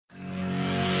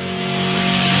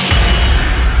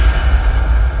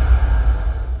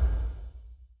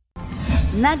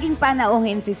Naging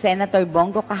panauhin si Senator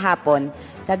Bongo kahapon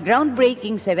sa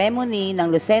groundbreaking ceremony ng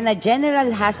Lucena General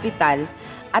Hospital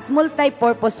at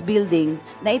multi-purpose building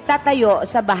na itatayo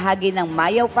sa bahagi ng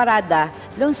Mayaw Parada,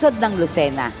 lungsod ng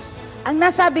Lucena. Ang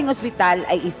nasabing ospital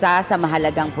ay isa sa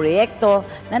mahalagang proyekto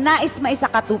na nais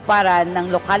maisakatuparan ng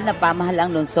lokal na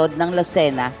pamahalang lungsod ng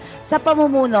Lucena sa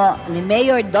pamumuno ni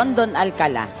Mayor Dondon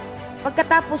Alcala.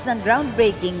 Pagkatapos ng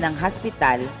groundbreaking ng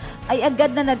hospital, ay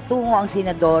agad na nagtungo ang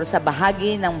senador sa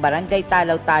bahagi ng Barangay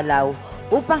Talaw-Talaw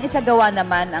upang isagawa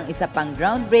naman ang isa pang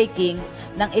groundbreaking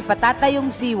ng ipatatayong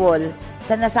seawall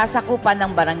sa nasasakupan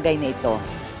ng barangay na ito.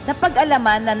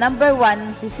 Napag-alaman na number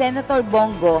 1 si Senator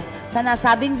Bongo sa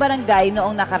nasabing barangay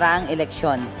noong nakaraang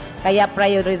eleksyon, kaya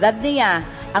prioridad niya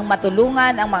ang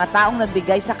matulungan ang mga taong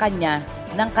nagbigay sa kanya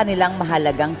ng kanilang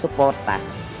mahalagang suporta.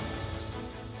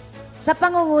 Sa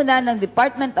pangunguna ng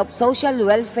Department of Social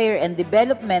Welfare and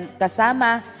Development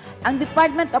kasama ang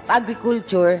Department of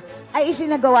Agriculture ay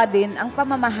isinagawa din ang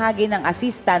pamamahagi ng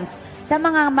assistance sa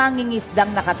mga mangingisdang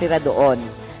nakatira doon.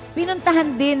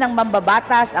 Pinuntahan din ng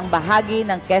mambabatas ang bahagi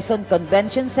ng Quezon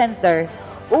Convention Center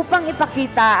upang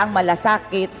ipakita ang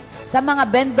malasakit sa mga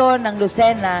vendor ng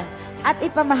Lucena at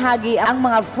ipamahagi ang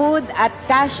mga food at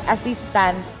cash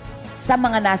assistance sa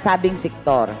mga nasabing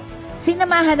sektor.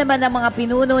 Sinamahan naman ng mga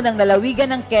pinuno ng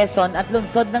lalawigan ng Quezon at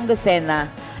lungsod ng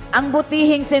Lucena ang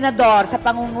butihing senador sa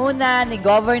pangunguna ni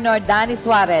Governor Danny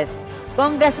Suarez,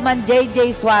 Congressman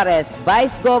J.J. Suarez,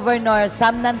 Vice Governor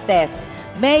Sam Nantes,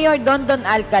 Mayor Dondon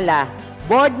Alcala,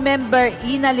 Board Member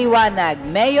Ina Liwanag,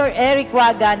 Mayor Eric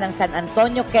Waga ng San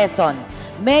Antonio, Quezon,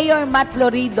 Mayor Matt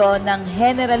Florido ng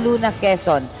General Luna,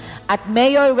 Quezon, at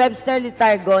Mayor Webster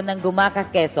Litargo ng Gumaca,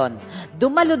 Quezon.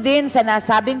 Dumalo din sa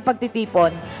nasabing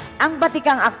pagtitipon ang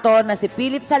batikang aktor na si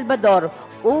Philip Salvador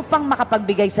upang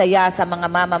makapagbigay saya sa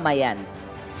mga mamamayan.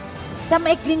 Sa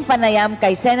maikling panayam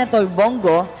kay Senator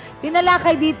Bongo,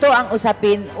 tinalakay dito ang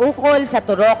usapin ukol sa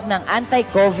turok ng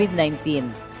anti-COVID-19.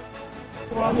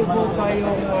 Ano po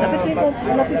kayong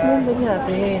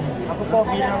natin? Ako po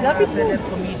bilang Senate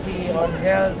Committee on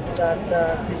Health at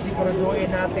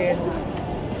sisiguraduhin natin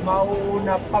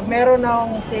mauuna. Pag meron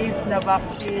ng safe na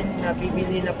vaccine na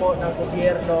bibili na po ng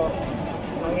gobyerno,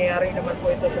 mangyayari naman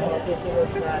po ito sa mga susunod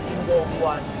na linggo o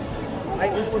buwan, ay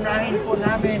uunahin po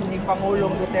namin ni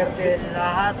Pangulong Duterte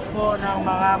lahat po ng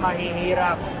mga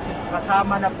mahihirap.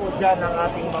 Kasama na po dyan ang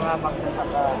ating mga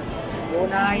magsasaka.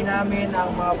 Unahin namin ang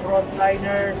mga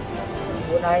frontliners,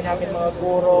 unahin namin mga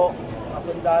guro, mga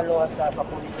sundalo at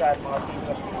kapulisan, mga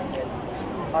senior citizens,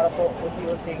 para po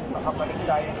unti-unting makabalik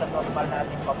tayo sa normal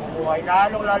nating pamumuhay.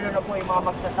 Lalo-lalo na po yung mga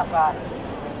magsasaka.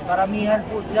 Karamihan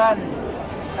po dyan,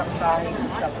 isang kahing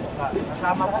isang muka.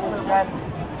 Kasama po dyan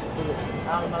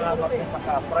ang mga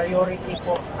magsasaka. Priority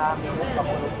po namin yung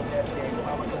Pangulong Duterte, yung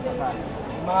mga magsasaka.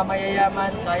 Yung mga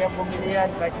mayayaman, kayang bumili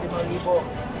yan kahit 5,000.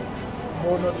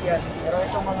 Bunot yan. Pero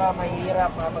itong mga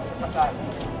mahihirap, mga magsasaka,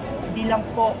 hindi lang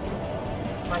po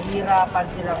mahirapan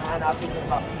silang hanapin yung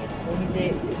vaccine. Kung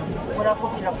hindi, wala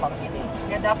po silang pambili.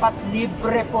 Kaya dapat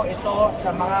libre po ito sa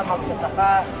mga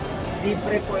magsasaka,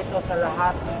 libre po ito sa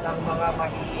lahat ng mga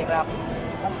mahihirap.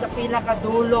 At sa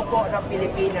pinakadulo po ng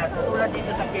Pilipinas, tulad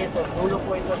dito sa Quezon, dulo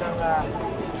po ito ng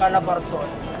Calabarzon.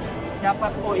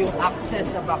 Dapat po yung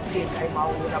access sa vaccine ay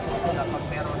mauuna po sila pag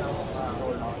meron ng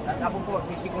rollout. At ako po,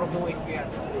 sisiguraduhin ko yan.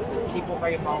 Hindi po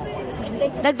kayo mauuna.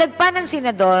 Dagdag pa ng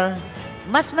senador,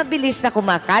 mas mabilis na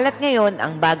kumakalat ngayon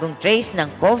ang bagong trace ng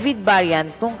COVID variant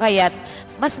kung kaya't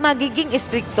mas magiging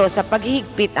istrikto sa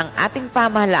paghihigpit ang ating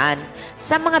pamahalaan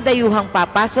sa mga dayuhang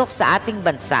papasok sa ating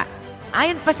bansa.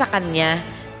 Ayon pa sa kanya,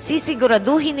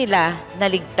 sisiguraduhin nila na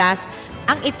ligtas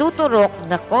ang ituturok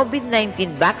na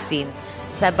COVID-19 vaccine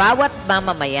sa bawat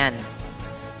mamamayan.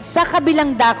 Sa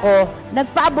kabilang dako,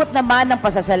 nagpaabot naman ng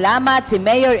pasasalamat si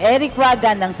Mayor Eric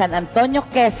Waga ng San Antonio,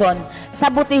 Quezon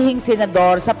sa butihing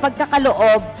senador sa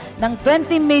pagkakaloob ng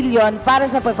 20 million para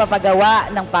sa pagpapagawa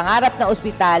ng pangarap na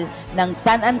ospital ng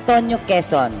San Antonio,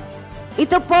 Quezon.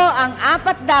 Ito po ang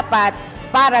 4 dapat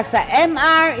para sa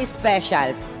MR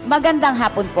Specials. Magandang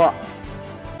hapon po.